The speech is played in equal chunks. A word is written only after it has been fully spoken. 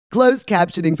Closed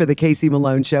captioning for The Casey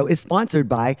Malone Show is sponsored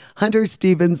by Hunter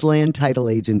Stevens Land Title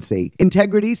Agency.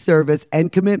 Integrity, service, and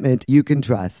commitment you can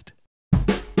trust.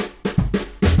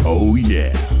 Oh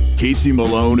yeah, Casey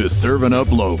Malone is serving up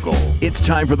local. It's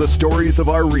time for the stories of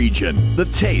our region, the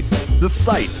tastes, the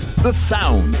sights, the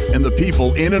sounds, and the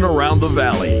people in and around the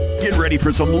valley. Get ready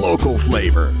for some local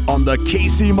flavor on the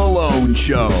Casey Malone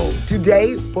Show.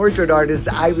 Today, portrait artist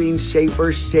Irene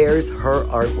Schaefer shares her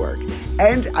artwork.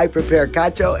 And I prepare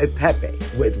cacio e pepe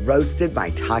with roasted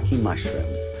maitake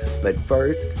mushrooms. But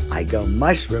first, I go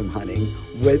mushroom hunting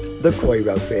with the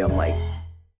Coiro family.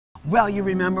 Well, you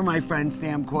remember my friend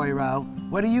Sam Coiro.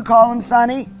 What do you call him,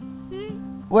 Sonny?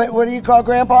 What do you call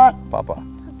Grandpa? Papa.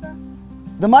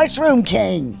 The Mushroom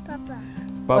King.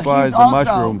 Papa is the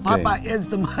Mushroom King. Papa is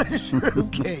the Mushroom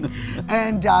King.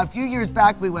 And a few years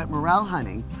back, we went morel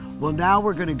hunting. Well, now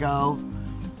we're going to go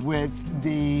with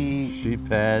the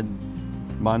sheepheads,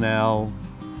 Monel,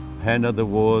 hen of the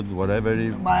wood, whatever they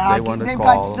want to They've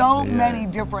call got so many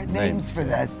different names for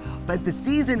this, but the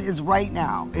season is right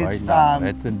now. It's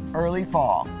It's in early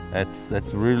fall. That's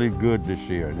really good this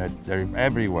year. They're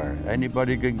everywhere.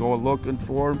 Anybody can go looking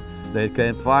for them. They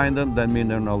can't find them. That means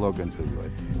they're not looking too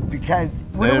good. Because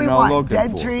what do we want?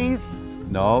 Dead trees?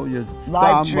 No, you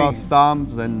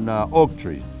stumps and oak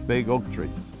trees, big oak trees.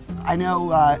 I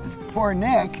know poor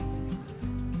Nick,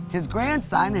 his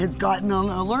grandson, has gotten an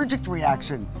allergic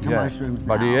reaction to mushrooms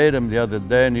now. But he ate them the other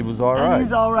day and he was all right. And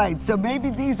he's all right. So maybe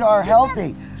these are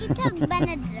healthy. He took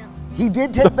Benadryl. He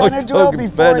did take Benadryl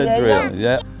before he ate them?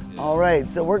 Yeah. All right,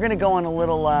 so we're going to go on a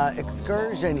little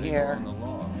excursion here.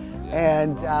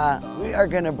 And we are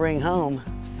going to bring home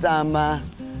some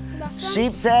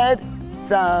sheep's head,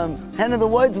 some hen of the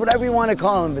woods, whatever you want to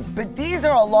call them. But these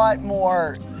are a lot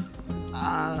more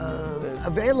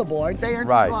available, aren't they? Aren't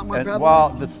these a lot more prevalent? Well,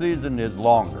 the season is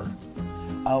longer.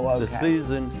 Oh, okay. The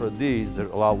season for these is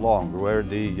a lot longer, where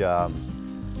the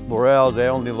morels, they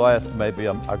only last maybe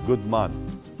a good month.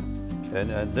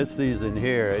 And this season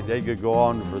here, they could go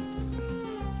on for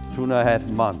 2.5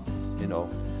 months, you know.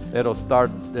 It'll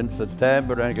start in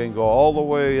September and can go all the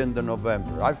way into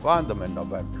November. I find them in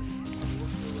November.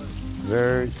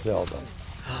 Very seldom.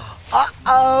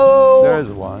 Uh-oh! There's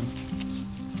one.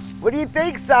 What do you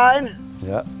think, son?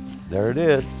 Yeah, there it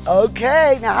is.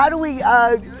 Okay, now how do we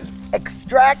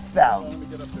extract them?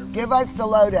 Give us the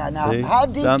lowdown. Now, See? how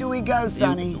deep do we go,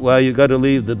 Sonny? Well, you got to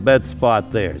leave the bed spot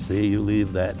there. See, you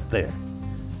leave that there.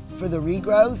 For the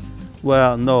regrowth?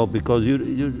 Well, no, because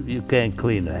you can't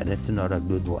clean that. It's not a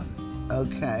good one.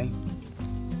 Okay.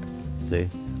 See?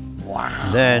 Wow.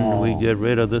 Then we get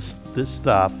rid of this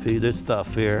stuff. See this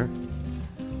stuff here?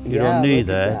 You don't need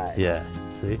that. Yeah.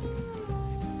 See?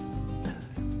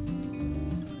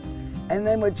 And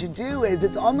then what you do is,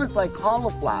 it's almost like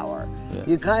cauliflower. Yeah.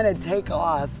 You kind of take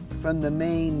off from the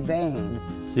main vein.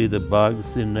 See the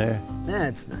bugs in there?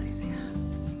 That's nice, yeah.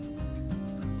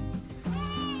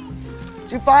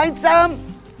 Did you find some?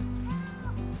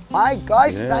 My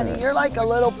gosh, Sonny, you're like a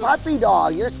little puppy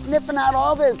dog. You're sniffing out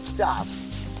all this stuff.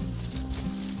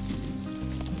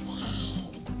 Wow.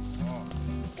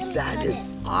 That is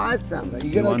awesome. Are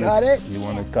you gonna cut it? You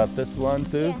want to cut this one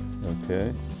too? Yeah.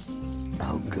 Okay.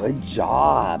 Oh, good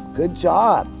job. Good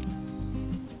job.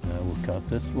 Now we'll cut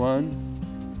this one.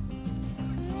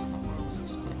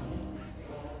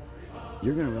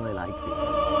 You're gonna really like these.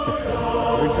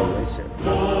 They're delicious.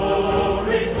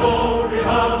 Glory, glory,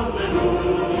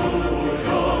 hallelujah.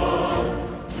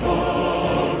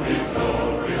 Glory,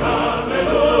 glory, hallelujah.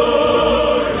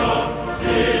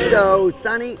 So,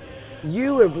 Sonny,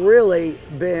 you have really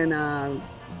been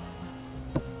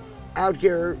out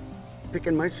here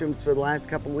picking mushrooms for the last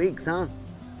couple weeks, huh?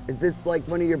 Is this like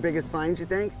one of your biggest finds, you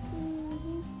think?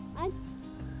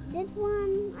 This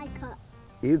one I cut.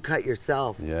 You cut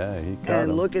yourself. Yeah, he cut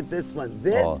And them. look at this one.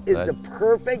 This is the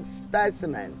perfect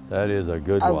specimen That is a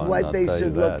good one. of what they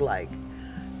should look like.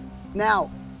 Now,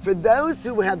 for those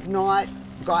who have not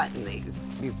gotten these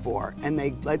before, and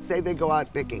let's say they go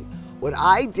out picking, what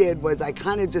I did was I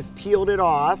kind of just peeled it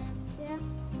off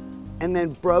and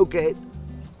then broke it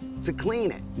to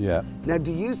clean it. Yeah. Now,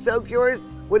 do you soak yours?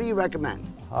 What do you recommend?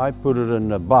 I put it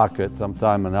in a bucket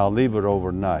sometime and I'll leave it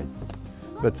overnight.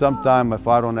 But sometime if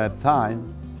I don't have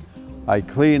time, I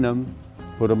clean them,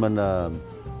 put them in a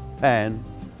pan,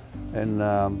 and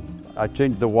I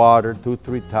change the water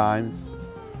 2-3 times.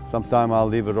 Sometime I'll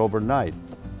leave it overnight.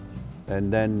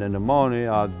 And then in the morning,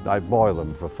 I boil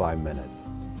them for 5 minutes.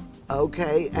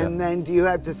 Okay, and then do you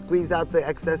have to squeeze out the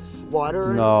excess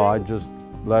water or No, I anything? just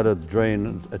let it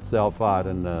drain itself out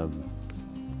in the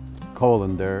hole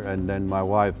in there, and then my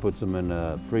wife puts them in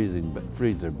a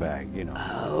freezer bag, you know.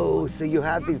 Oh, so you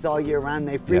have these all year round.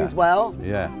 They freeze Yeah. well?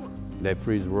 Yeah, they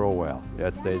freeze real well.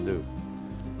 Yes, they do.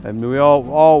 And we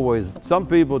always, some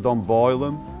people don't boil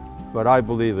them, but I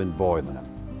believe in boiling them.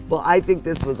 Well, I think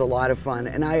this was a lot of fun.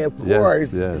 And I, of Yes,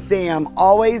 course, yes. Sam,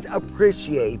 always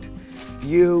appreciate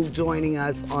you joining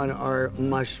us on our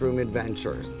mushroom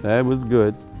adventures. That was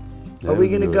good. Are we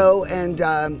going to go and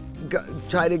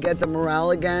try to get the morel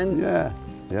again? Yeah,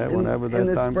 whenever that in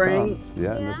the time spring? comes.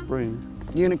 Yeah, in the spring.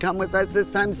 You going to come with us this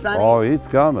time, Sonny? Oh, he's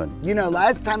coming. You know,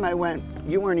 last time I went,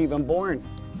 you weren't even born.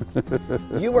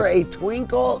 You were a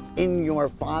twinkle in your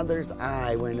father's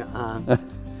eye when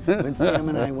Sam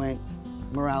and I went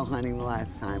morel hunting the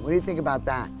last time. What do you think about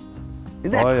that?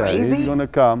 Isn't that Oh yeah, crazy? he's gonna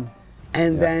come.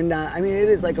 And then, I mean, it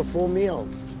is like a full meal.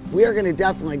 We are going to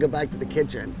definitely go back to the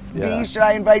kitchen. Yeah. B, should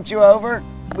I invite you over?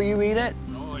 Will you eat it?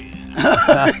 Oh,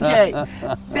 yeah. Okay.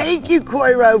 Thank you,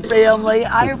 Coiro family.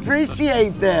 I appreciate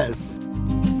this.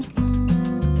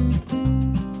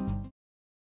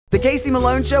 The Casey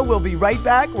Malone Show will be right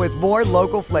back with more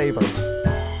local flavor.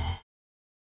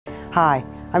 Hi,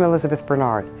 I'm Elizabeth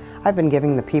Bernard. I've been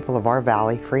giving the people of our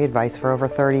valley free advice for over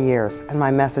 30 years, and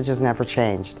my message has never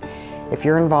changed. If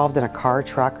you're involved in a car,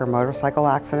 truck, or motorcycle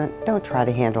accident, don't try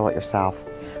to handle it yourself.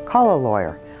 Call a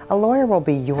lawyer. A lawyer will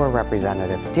be your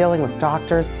representative, dealing with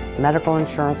doctors, medical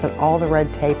insurance, and all the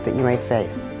red tape that you may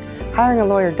face. Hiring a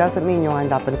lawyer doesn't mean you'll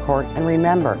end up in court, and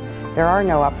remember, there are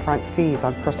no upfront fees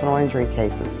on personal injury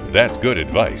cases. That's good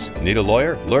advice. Need a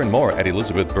lawyer? Learn more at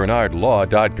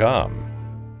elizabethbernardlaw.com.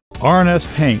 R&S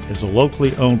Paint is a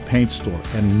locally owned paint store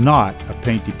and not a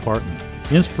paint department.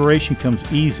 Inspiration comes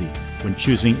easy when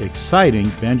choosing exciting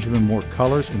Benjamin Moore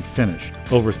colors and finish.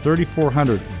 Over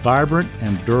 3,400 vibrant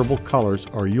and durable colors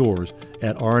are yours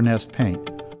at R&S Paint.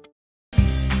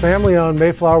 Family-owned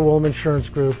Mayflower Woolham Insurance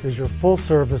Group is your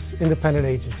full-service independent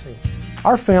agency.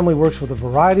 Our family works with a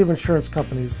variety of insurance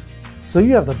companies, so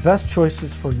you have the best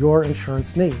choices for your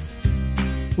insurance needs.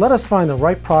 Let us find the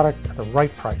right product at the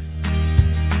right price.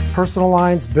 Personal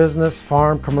lines, business,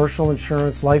 farm, commercial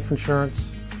insurance, life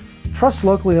insurance. Trust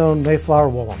locally owned Mayflower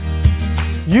Woolham.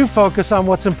 You focus on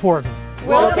what's important.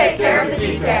 We'll take care of the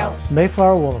details.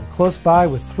 Mayflower Woolham, close by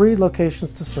with 3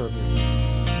 locations to serve you.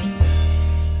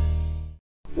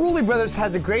 Woolley Brothers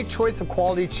has a great choice of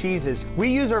quality cheeses. We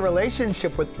use our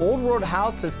relationship with Old Road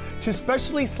Houses to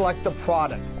specially select the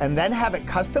product and then have it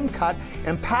custom cut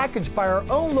and packaged by our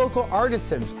own local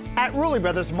artisans. At Woolley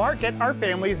Brothers Market, our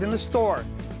family is in the store.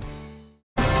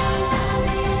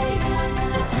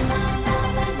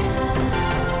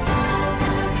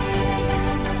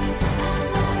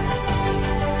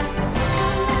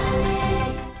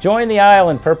 Join the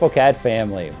Island Purple Cat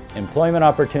family. Employment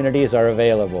opportunities are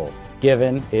available.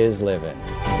 Given is living.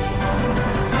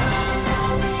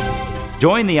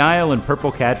 Join the Island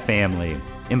Purple Cat family.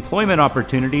 Employment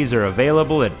opportunities are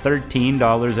available at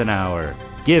 $13 an hour.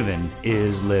 Given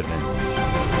is living.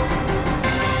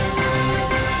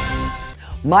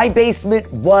 My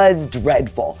basement was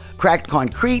dreadful. Cracked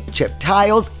concrete, chipped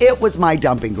tiles, it was my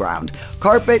dumping ground.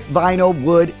 Carpet, vinyl,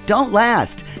 wood don't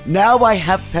last. Now I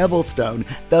have Pebblestone,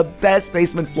 the best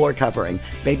basement floor covering,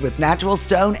 made with natural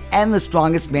stone and the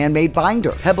strongest man-made binder.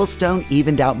 Pebblestone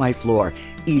evened out my floor.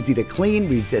 Easy to clean,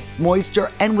 resists moisture,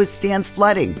 and withstands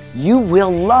flooding. You will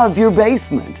love your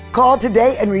basement. Call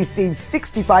today and receive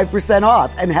 65%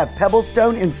 off and have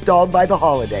Pebblestone installed by the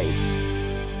holidays.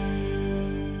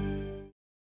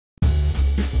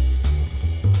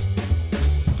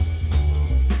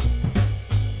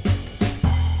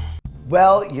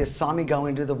 Well, you saw me go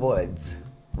into the woods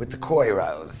with the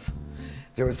Coiros.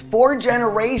 There was 4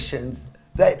 generations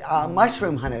that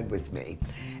mushroom hunted with me,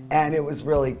 and it was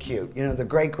really cute. You know, the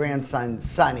great-grandson,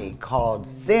 Sonny, called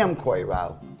Sam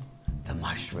Coiro the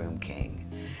Mushroom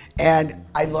King. And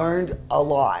I learned a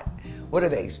lot. What are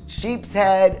they? Sheep's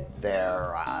head,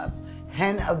 they're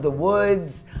hen of the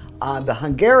woods. The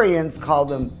Hungarians call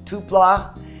them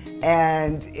tupla.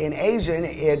 And in Asian,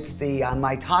 it's the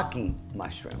maitake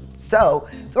mushroom. So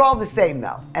they're all the same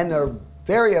though, and they're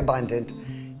very abundant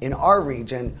in our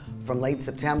region from late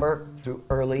September through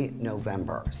early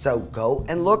November. So go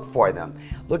and look for them.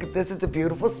 Look at this, it's a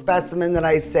beautiful specimen that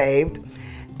I saved.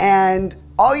 And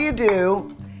all you do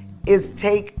is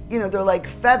take, you know, they're like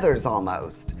feathers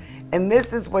almost. And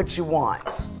this is what you want.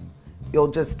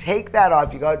 You'll just take that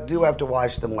off. You do have to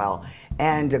wash them well.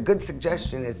 And a good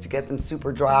suggestion is to get them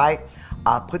super dry,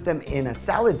 put them in a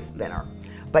salad spinner.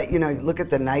 But you know, look at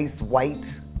the nice white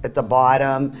at the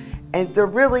bottom. And they're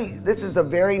really, this is a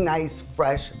very nice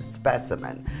fresh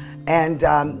specimen. And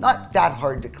not that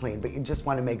hard to clean, but you just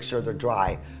want to make sure they're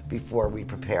dry before we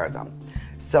prepare them.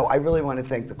 So I really want to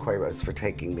thank the Cueros for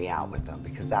taking me out with them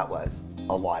because that was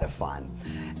a lot of fun.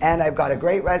 And I've got a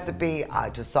great recipe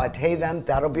to saute them.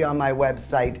 That'll be on my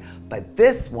website. But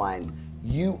this one,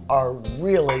 you are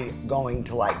really going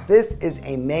to like. This is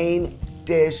a main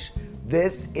dish.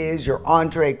 This is your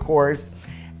entree course.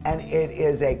 And it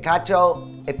is a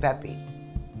cacio e pepe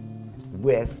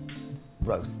with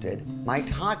roasted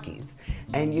maitakes.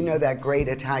 And you know that great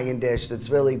Italian dish that's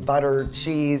really butter,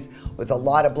 cheese with a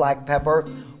lot of black pepper?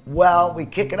 Well, we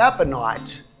kick it up a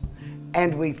notch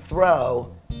and we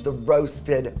throw the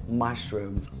roasted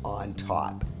mushrooms on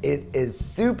top. It is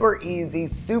super easy,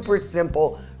 super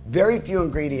simple, very few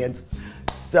ingredients.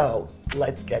 So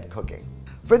let's get cooking.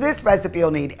 For this recipe,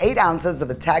 you'll need 8 ounces of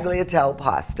a tagliatelle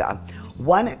pasta,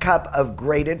 1 cup of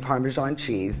grated Parmesan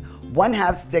cheese,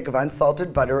 1/2 stick of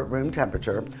unsalted butter at room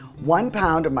temperature, 1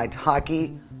 pound of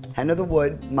maitake, hen of the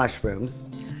wood mushrooms,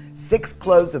 6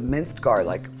 cloves of minced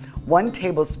garlic, 1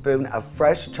 tablespoon of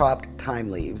fresh chopped thyme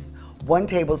leaves, 1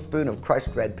 tablespoon of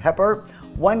crushed red pepper,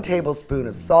 1 tablespoon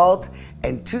of salt,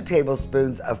 and 2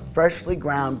 tablespoons of freshly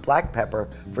ground black pepper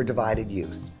for divided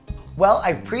use. Well,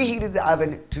 I've preheated the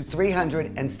oven to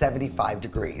 375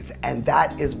 degrees, and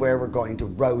that is where we're going to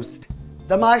roast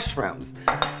the mushrooms.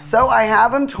 So I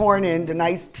have them torn into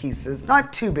nice pieces,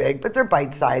 not too big, but they're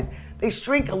bite-sized. They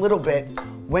shrink a little bit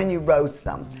when you roast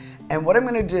them. And what I'm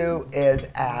gonna do is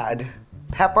add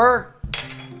pepper,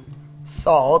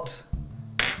 salt,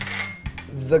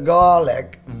 the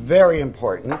garlic, very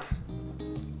important,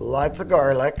 lots of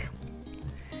garlic,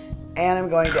 and I'm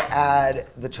going to add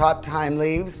the chopped thyme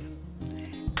leaves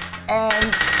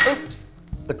and, oops,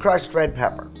 the crushed red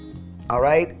pepper. All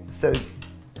right, so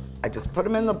I just put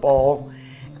them in the bowl,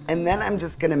 and then I'm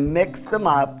just gonna mix them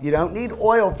up. You don't need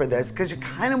oil for this because you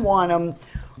kind of want them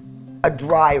a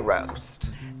dry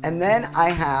roast. And then I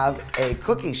have a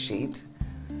cookie sheet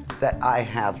that I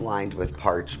have lined with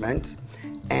parchment.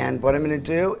 And what I'm gonna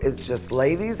do is just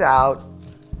lay these out,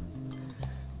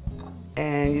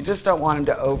 and you just don't want them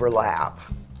to overlap.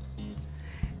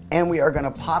 And we are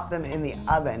gonna pop them in the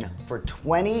oven for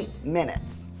 20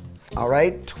 minutes. All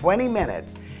right, 20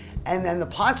 minutes. And then the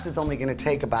pasta is only gonna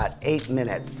take about 8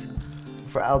 minutes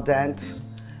for al dente.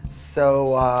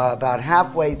 So about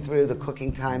halfway through the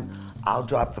cooking time, I'll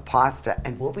drop the pasta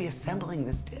and we'll be assembling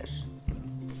this dish.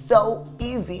 It's so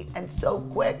easy and so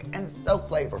quick and so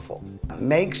flavorful.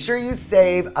 Make sure you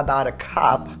save about a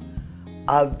cup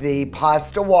of the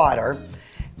pasta water.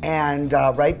 And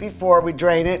right before we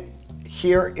drain it,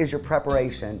 here is your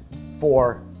preparation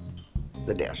for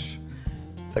the dish.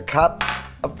 The cup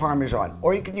of Parmesan,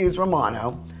 or you can use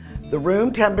Romano, the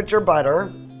room temperature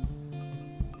butter,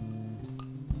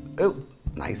 ooh,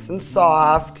 nice and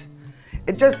soft.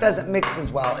 It just doesn't mix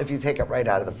as well if you take it right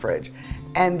out of the fridge.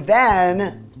 And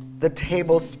then the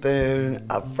tablespoon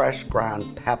of fresh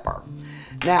ground pepper.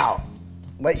 Now,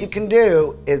 what you can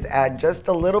do is add just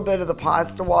a little bit of the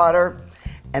pasta water,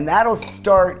 and that'll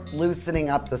start loosening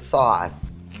up the sauce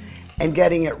and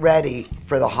getting it ready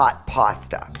for the hot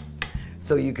pasta.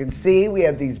 So you can see we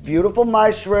have these beautiful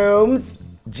mushrooms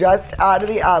just out of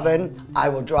the oven. I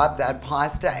will drop that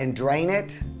pasta and drain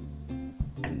it,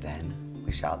 and then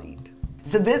we shall eat.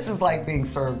 So this is like being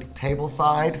served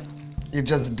tableside. You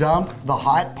just dump the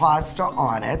hot pasta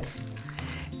on it,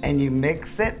 and you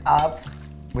mix it up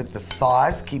with the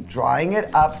sauce. Keep drying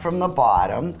it up from the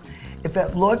bottom. If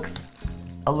it looks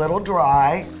a little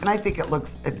dry, and I think it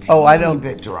looks a teeny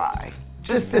bit dry.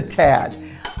 Just a tad.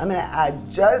 I'm gonna add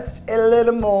just a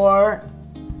little more,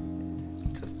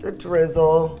 just a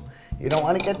drizzle. You don't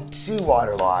wanna get too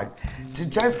waterlogged to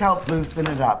just help loosen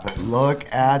it up. But look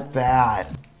at that.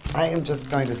 I am just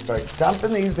going to start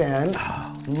dumping these in.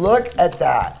 Look at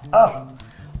that. Oh,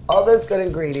 all those good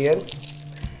ingredients.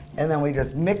 And then we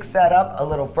just mix that up a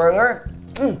little further.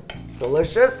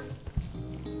 Delicious.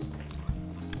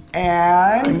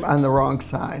 And I'm on the wrong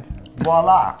side.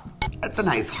 Voila. That's a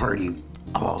nice hearty.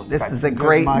 Oh, this is a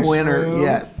great winner,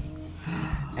 yes.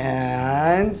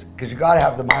 And, because you gotta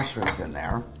have the mushrooms in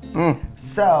there.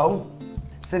 So,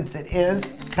 since it is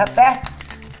pepe,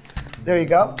 there you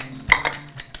go.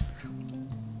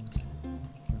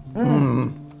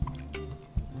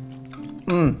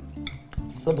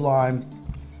 Sublime.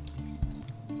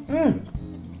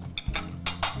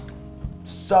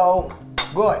 So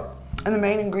good. And the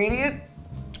main ingredient,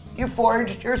 you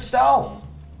foraged yourself.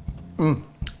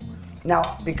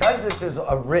 Now, because this is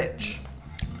a rich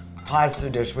pasta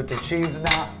dish with the cheese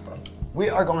now, we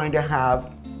are going to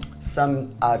have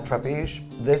some trapiche.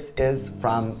 This is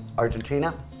from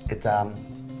Argentina. It's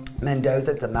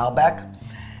Mendoza, it's a Malbec.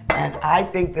 And I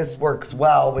think this works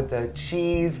well with the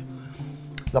cheese,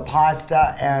 the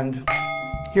pasta, and...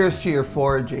 Here's to your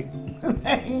foraging.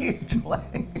 Thank you,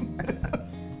 Clay.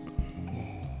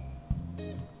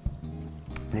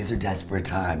 These are desperate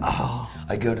times. Oh.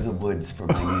 I go to the woods for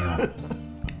my meal.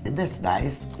 Isn't this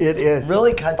nice? It is.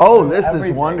 Really cuts Oh, through this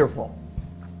everything. is wonderful.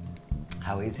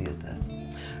 How easy is this?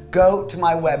 Go to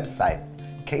my website,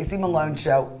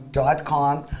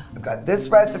 caseymalone.com. I've got this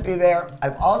recipe there.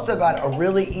 I've also got a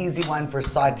really easy one for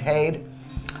sauteed,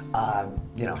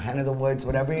 you know, hen of the woods,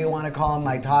 whatever you want to call them,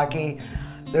 maitake.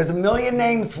 There's a million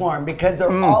names for them because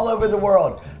they're all over the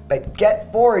world. But get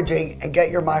foraging and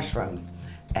get your mushrooms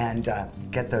and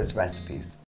get those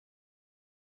recipes.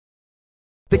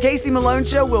 The Casey Malone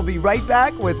Show will be right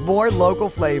back with more local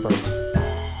flavor.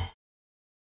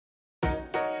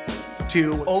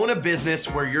 To own a business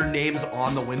where your name's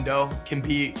on the window can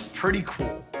be pretty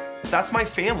cool. That's my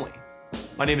family.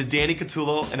 My name is Danny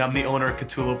Catullo, and I'm the owner of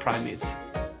Catullo Prime Meats.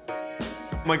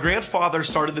 My grandfather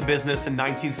started the business in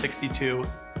 1962.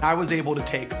 I was able to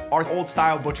take our old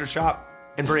style butcher shop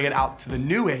and bring it out to the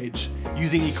new age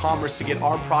using e-commerce to get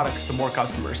our products to more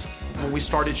customers. When we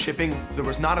started shipping, there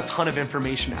was not a ton of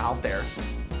information out there.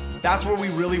 That's where we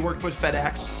really worked with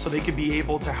FedEx so they could be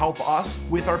able to help us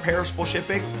with our perishable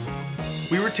shipping.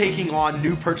 We were taking on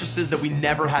new purchases that we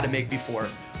never had to make before.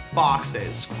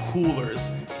 Boxes, coolers,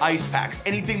 ice packs,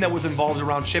 anything that was involved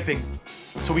around shipping.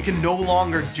 So we can no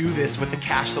longer do this with the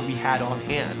cash that we had on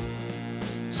hand.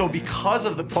 So because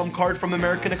of the Plum Card from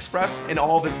American Express and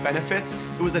all of its benefits,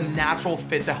 it was a natural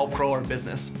fit to help grow our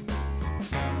business.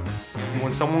 And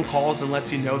when someone calls and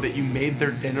lets you know that you made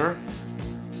their dinner,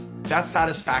 that's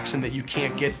satisfaction that you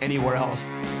can't get anywhere else.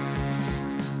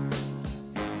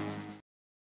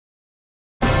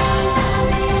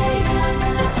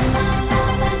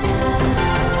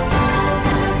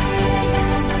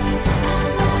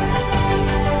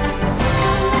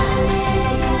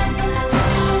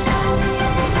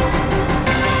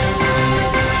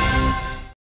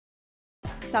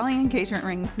 Selling engagement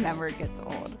rings never gets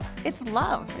old. It's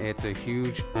love. It's a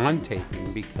huge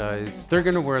on-taping because they're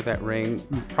going to wear that ring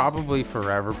probably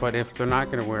forever, but if they're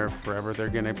not going to wear it forever, they're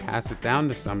going to pass it down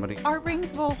to somebody. Our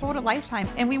rings will hold a lifetime,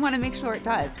 and we want to make sure it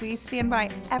does. We stand by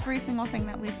every single thing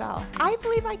that we sell. I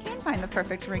believe I can find the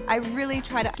perfect ring. I really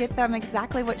try to get them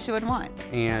exactly what she would want.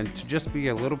 And to just be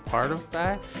a little part of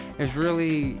that is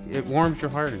really, it warms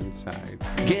your heart inside.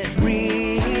 Get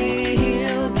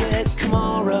real, get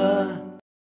Kamara.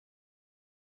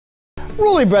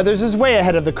 Rulli Brothers is way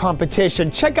ahead of the competition.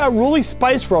 Check out Rulli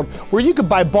Spice World, where you can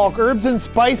buy bulk herbs and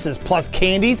spices, plus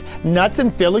candies, nuts,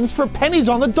 and fillings for pennies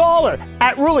on the dollar.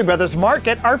 At Rulli Brothers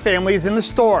Market, our family is in the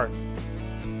store.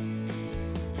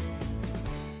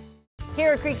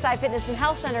 Here at Creekside Fitness and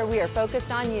Health Center, we are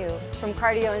focused on you, from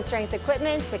cardio and strength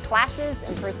equipment to classes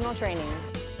and personal training.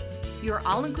 Your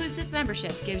all-inclusive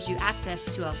membership gives you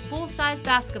access to a full-size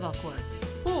basketball court,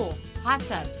 pool, hot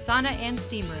tub, sauna, and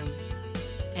steam room.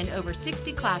 And over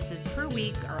 60 classes per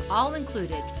week are all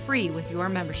included free with your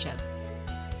membership.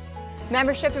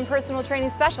 Membership and personal training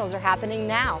specials are happening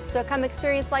now, so come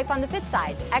experience life on the fit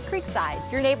side at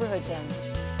Creekside, your neighborhood gym.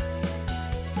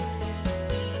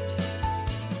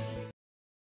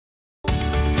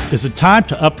 Is it time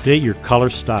to update your color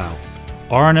style?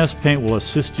 R&S Paint will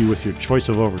assist you with your choice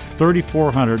of over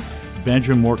 3,400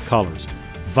 Benjamin Moore colors.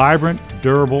 Vibrant,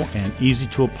 durable, and easy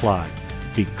to apply.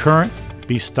 Be current,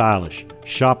 be stylish.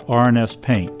 Shop R&S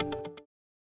Paint.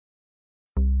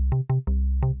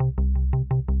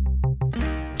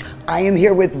 I am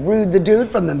here with Rude the Dude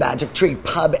from the Magic Tree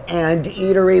Pub and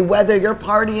Eatery. Whether you're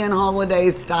partying holiday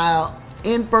style,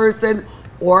 in person,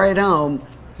 or at home,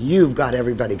 you've got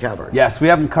everybody covered. Yes, we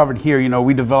have them covered here. You know,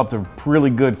 we developed a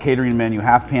really good catering menu,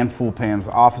 half pan, full pans,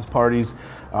 office parties,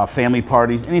 family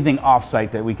parties, anything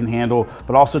off-site that we can handle,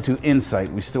 but also to in-site.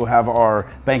 We still have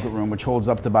our banquet room, which holds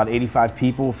up to about 85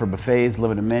 people for buffets,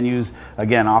 limited menus.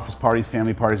 Again, office parties,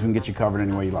 family parties, we can get you covered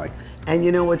any way you like. And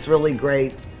you know what's really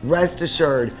great? Rest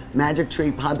assured, Magic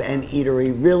Tree Pub and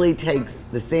Eatery really takes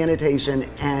the sanitation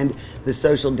and the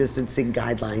social distancing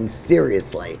guidelines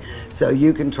seriously, so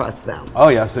you can trust them. Oh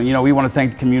yeah, so you know, we want to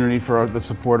thank the community for the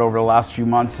support over the last few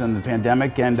months in the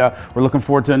pandemic, and we're looking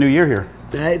forward to a new year here.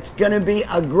 It's going to be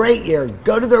a great year.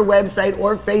 Go to their website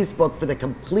or Facebook for the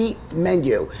complete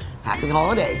menu. Happy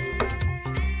holidays.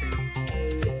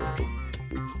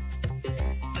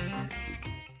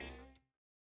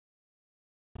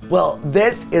 Well,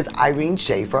 this is Irene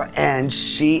Schaefer, and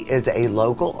she is a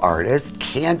local artist,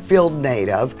 Canfield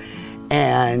native,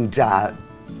 and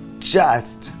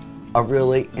just a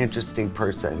really interesting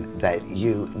person that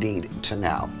you need to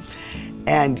know.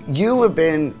 And you have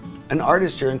been an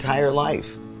artist your entire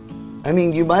life. I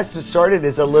mean, you must have started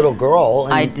as a little girl.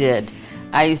 I did.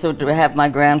 I used to have my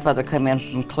grandfather come in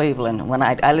from Cleveland when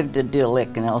I lived in Deal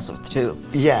Lick in Ellsworth too.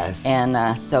 Yes.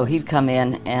 And so he'd come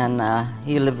in and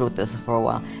he lived with us for a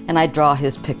while. And I'd draw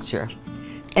his picture.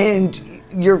 And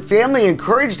your family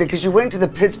encouraged it because you went to the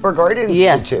Pittsburgh Art Institute.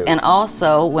 Yes, and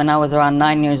also when I was around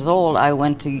 9 years old, I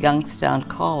went to Youngstown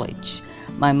College.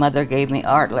 My mother gave me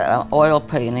oil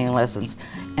painting lessons,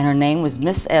 and her name was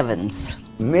Miss Evans.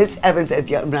 Miss Evans,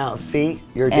 now see,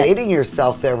 you're dating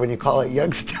yourself there when you call it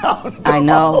Youngstown College. I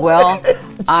know, well,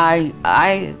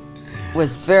 I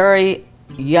was very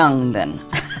young then.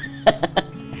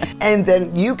 And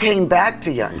then you came back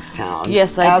to Youngstown.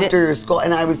 Yes, I did. After your school,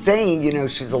 and I was saying, you know,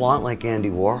 she's a lot like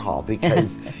Andy Warhol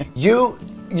because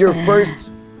your first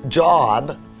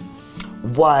job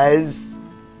was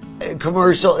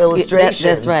commercial illustrations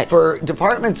that's right. for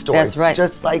department stores. That's right.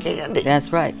 Just like Andy.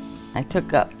 That's right. I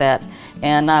took up that,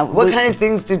 and what kind of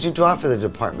things did you draw for the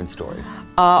department stores?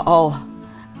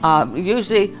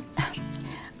 Usually,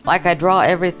 like I draw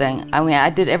everything. I mean, I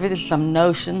did everything from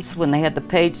notions when they had the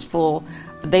page full.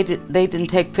 They didn't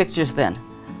take pictures then.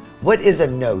 What is a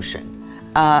notion?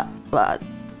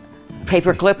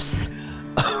 Paper clips,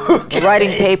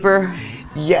 writing paper.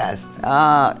 Yes.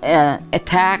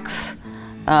 Attacks,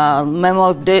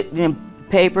 memo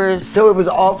papers. So it was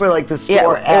all for like the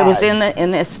store ads. It was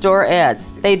in the store ads.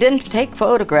 They didn't take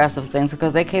photographs of things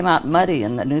because they came out muddy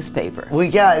in the newspaper. Well,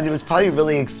 yeah, and it was probably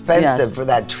really expensive for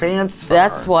that transfer.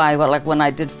 That's why, well, like when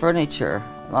I did furniture,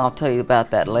 I'll tell you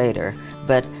about that later.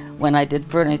 But when I did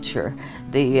furniture,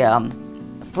 the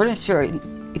furniture,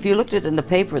 if you looked at it in the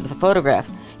paper, the photograph,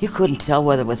 you couldn't tell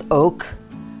whether it was oak,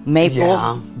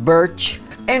 maple, birch.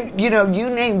 And you know, you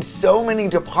named so many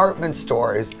department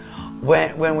stores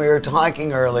when we were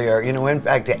talking earlier. You know, went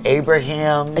back to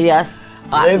Abraham. Yes.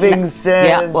 Livingston.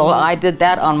 Yeah, well, I did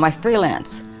that on my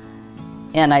freelance.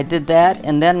 And I did that,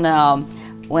 and then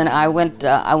when I went to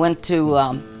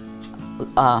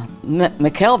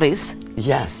McKelvey's.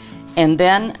 Yes. And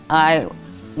then I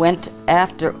went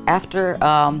after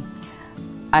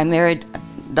I married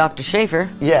Dr. Schaefer.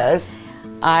 Yes.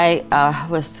 I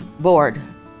was bored.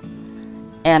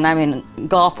 And I mean,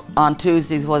 golf on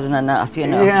Tuesdays wasn't enough, you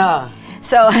know. Yeah.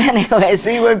 So anyways. So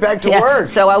you went back to work.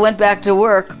 So I went back to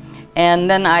work, and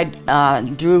then I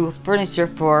drew furniture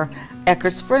for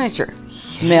Eckert's Furniture,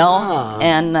 Mill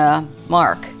and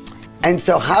Mark. And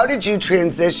so how did you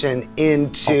transition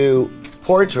into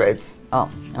portraits? Oh,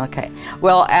 okay.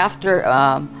 Well, after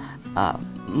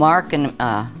Mark and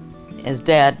his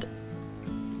dad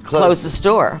closed the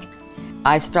store,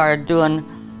 I started doing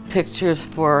pictures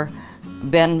for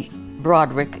Ben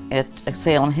Broderick at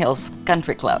Salem Hills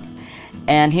Country Club,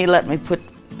 and he let me put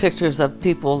pictures of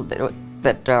people that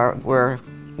were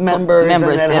members and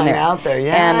that in hung there. out there,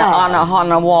 yeah. And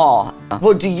on a wall.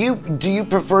 Well, do you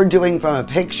prefer doing from a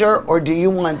picture, or do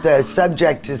you want the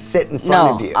subject to sit in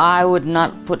front of you? No, I would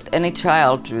not put any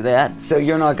child through that. So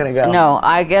you're not going to go? No,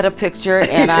 I get a picture,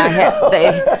 and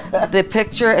the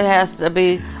picture has to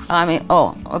be, I mean,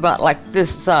 about like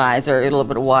this size or a little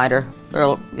bit wider,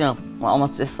 or you know,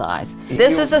 almost this size.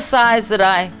 This is the size that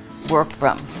I work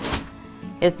from.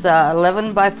 It's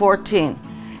 11 by 14.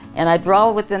 And I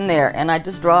draw within there, and I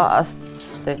just draw a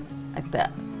thing like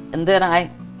that. And then I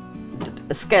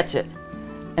sketch it.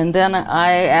 And then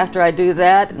after I do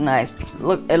that, and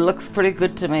it looks pretty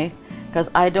good to me, because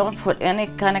I don't put any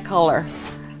kind of color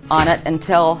on it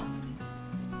until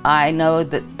I know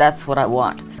that that's what I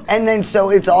want. And then so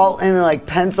it's all in like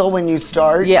pencil when you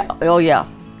start? Yeah, oh yeah.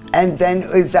 And then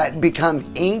is that become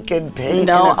ink and paint?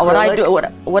 No, and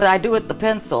what I do with the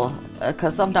pencil,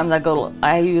 because sometimes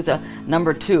I use a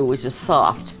number 2, which is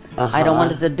soft. I don't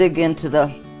want it to dig into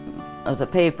the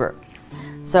paper.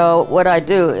 So what I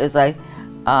do is I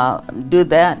do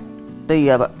that,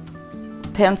 the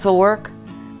pencil work,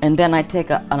 and then I take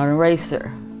an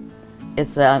eraser.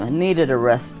 It's a kneaded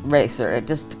eraser. It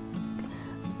just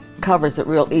covers it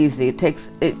real easy.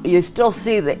 You still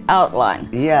see the outline.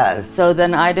 Yes. So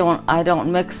then I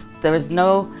don't mix. There is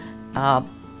no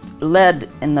lead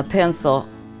in the pencil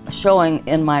showing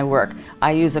in my work.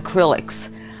 I use acrylics.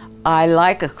 I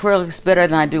like acrylics better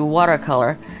than I do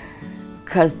watercolor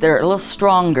because they're a little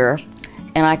stronger,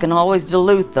 and I can always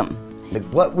dilute them.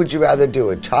 What would you rather do,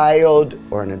 a child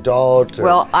or an adult? Or,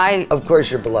 well, of course,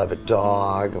 your beloved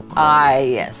dog.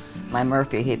 Yes, my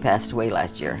Murphy. He passed away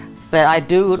last year. But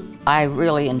I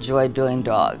really enjoy doing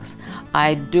dogs.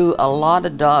 I do a lot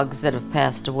of dogs that have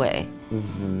passed away.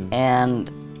 Mm-hmm. And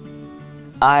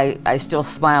I still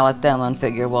smile at them and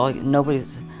figure, well,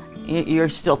 you're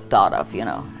still thought of, you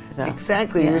know. So,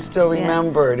 exactly, you're still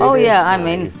remembered. Oh yeah, nice. I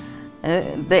mean,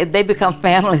 They become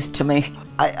families to me.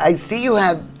 I see you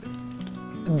have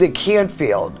the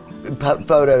Canfield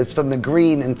photos from the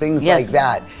green and things like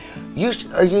that.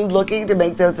 Are you looking to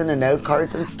make those into note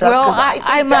cards and stuff? Well, I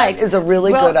think might. That is a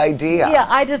really good idea. Yeah,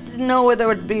 I just didn't know whether it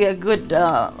would be a good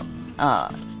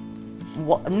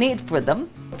need for them.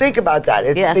 Think about that.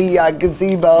 It's the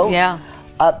gazebo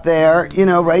up there, you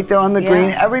know, right there on the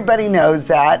green. Everybody knows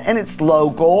that, and it's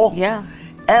local. Yeah.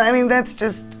 And I mean, that's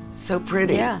just so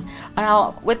pretty. Yeah.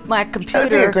 Now, with my computer,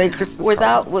 that'd be a great Christmas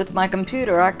card. With my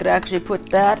computer, I could actually put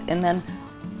that and then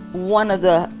one of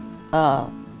the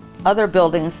other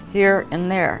buildings here and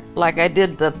there, like I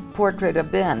did the portrait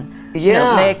of Ben. Yeah. You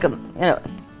know, make them, you know,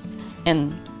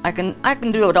 and I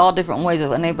can do it all different ways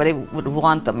if anybody would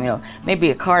want them. You know,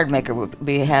 maybe a card maker would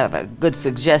have a good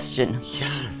suggestion.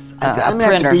 Yes. I'm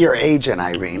gonna have to be your agent,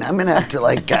 Irene. I'm gonna have to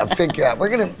like figure out. We're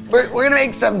gonna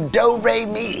make some do re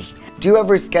mi. Do you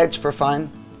ever sketch for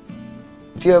fun?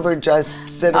 Do you ever just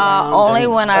sit around only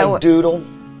and when I doodle?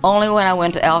 Only when I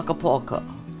went to Acapulco.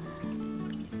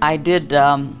 I did.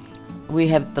 We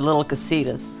have the little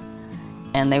casitas,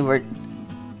 and they were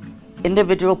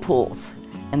individual pools,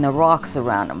 and the rocks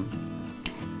around them.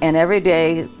 And every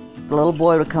day, the little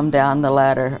boy would come down the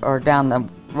ladder or down the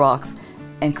rocks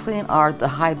and clean the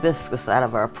hibiscus out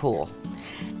of our pool.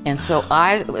 And so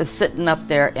I was sitting up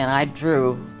there and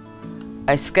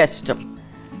I sketched him.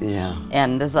 Yeah.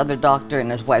 And this other doctor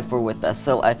and his wife were with us.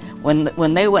 So when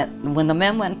the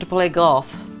men went to play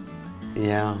golf,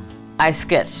 I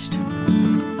sketched.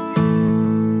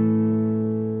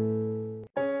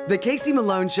 The Casey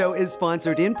Malone Show is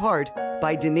sponsored in part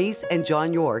by Denise and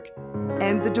John York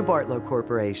and the DeBartolo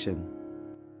Corporation.